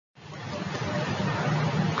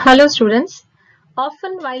Hello students.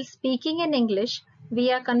 Often while speaking in English,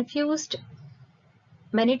 we are confused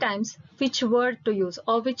many times which word to use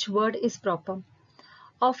or which word is proper.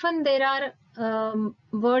 Often there are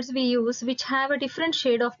words we use which have a different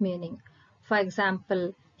shade of meaning. For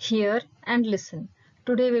example, hear and listen.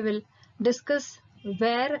 Today we will discuss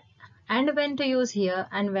where and when to use hear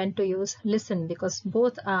and when to use listen, because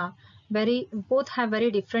both have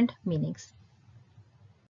very different meanings.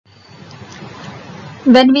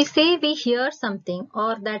 When we say we hear something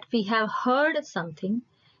or that we have heard something,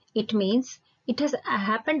 it means it has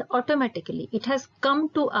happened automatically. It has come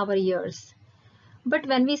to our ears. But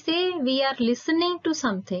when we say we are listening to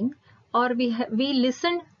something or we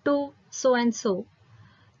listen to so and so,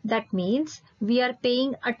 that means we are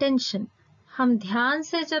paying attention. हम ध्यान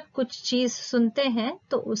से जब कुछ चीज सुनते हैं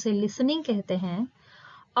तो उसे listening कहते हैं,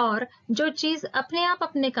 और जो चीज अपने आप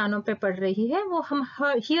अपने कानों पे पड़ रही है वो हम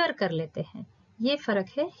hear कर लेते हैं. ये फर्क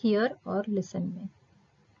है hear और listen में.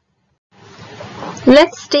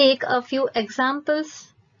 Let's take a few examples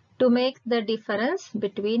to make the difference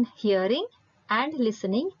between hearing and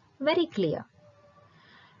listening very clear.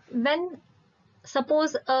 When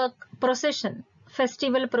suppose a procession,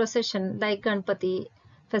 festival procession like Ganpati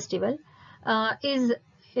festival is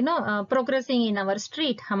progressing in our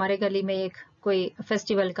street, हमारे गली में एक कोई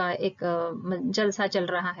festival का एक जलसा चल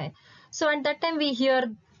रहा है. So at that time we hear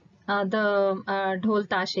the dhol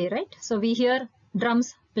tashe, right? So we hear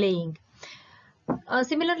drums playing.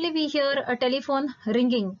 Similarly, we hear a telephone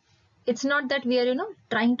ringing. It's not that we are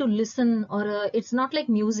trying to listen, or it's not like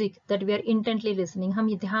music that we are intently listening.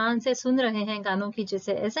 हम ध्यान से सुन रहे हैं गानों की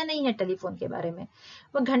जैसे, ऐसा नहीं है टेलीफोन के बारे में.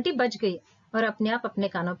 वो घंटी बज गई और अपने आप अपने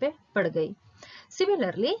कानों पे पड़ गई.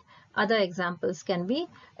 Similarly, other examples can be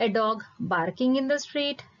a dog barking in the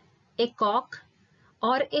street, a cock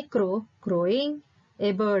or a crow crowing,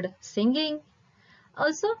 a bird singing.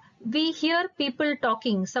 Also, we hear people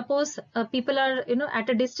talking. Suppose people are at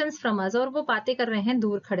a distance from us और वो बातें कर रहे हैं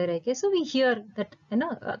दूर खड़े रह के. So we hear that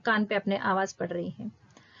कान पे अपने आवाज पड़ रही है.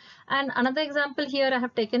 And another example here I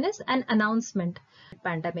have taken is an announcement.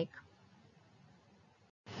 Pandemic.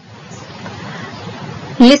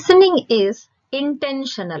 Listening is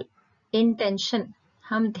intentional. Intention.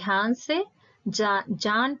 हम ध्यान से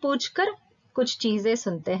जान बूझकर कुछ चीजें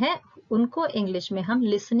सुनते हैं, उनको इंग्लिश में हम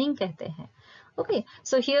listening कहते हैं. Okay,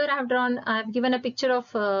 so here I have given a picture of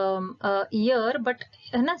ear, but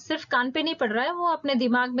है ना, सिर्फ कान पे नहीं पड़ रहा है, वो अपने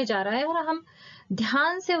दिमाग में जा रहा है और हम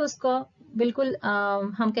ध्यान से उसको बिल्कुल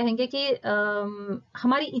हम कहेंगे कि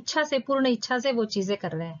हमारी इच्छा से, पूर्ण इच्छा से वो चीजें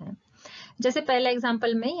कर रहे हैं. जैसे पहला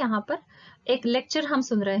एग्जांपल में यहाँ पर एक लेक्चर हम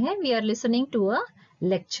सुन रहे हैं. We are listening to a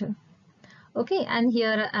lecture. Okay, and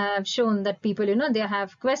here I have shown that people, they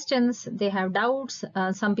have questions, they have doubts.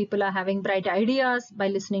 Some people are having bright ideas by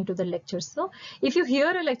listening to the lectures. So, if you hear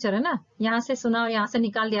a lecture, है ना, यहाँ से सुना और यहाँ से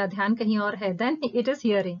निकाल दिया, ध्यान कहीं और है, then it is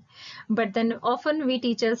hearing. But then often we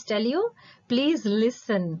teachers tell you, please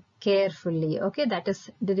listen carefully. Okay, that is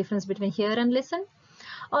the difference between hear and listen.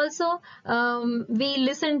 Also, we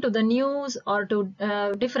listen to the news or to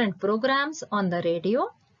different programs on the radio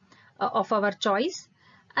of our choice.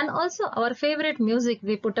 And also our favorite music,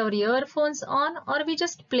 we put our earphones on or we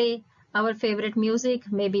just play our favorite music,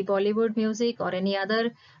 maybe Bollywood music or any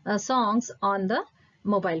other songs on the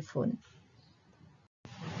mobile phone.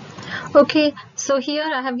 Okay, so here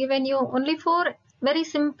I have given you only 4 very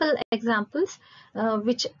simple examples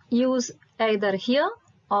which use either hear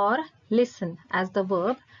or listen as the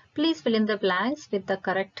verb. Please fill in the blanks with the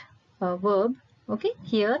correct verb. Okay,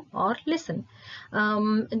 here और listen.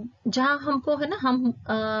 जहाँ हमको है ना, हम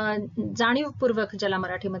जाणीवपूर्वक, ज्याला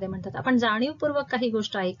मराठीमध्ये म्हणतात, आपण जाणीवपूर्वक काही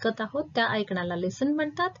गोष्ट ऐकत आहोत त्या ऐकण्याला लिसन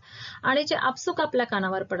म्हणतात. आणि जे आपसुक आपल्या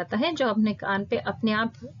कानावर पडत आहे, जो अपने कान पे अपने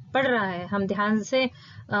आप पड़ रहा है, हम ध्यान से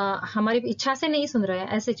हमारी इच्छा से नहीं सुन रहे हैं,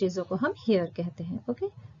 ऐसे चीजों को हम हियर कहते हैं. Okay,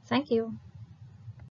 thank you.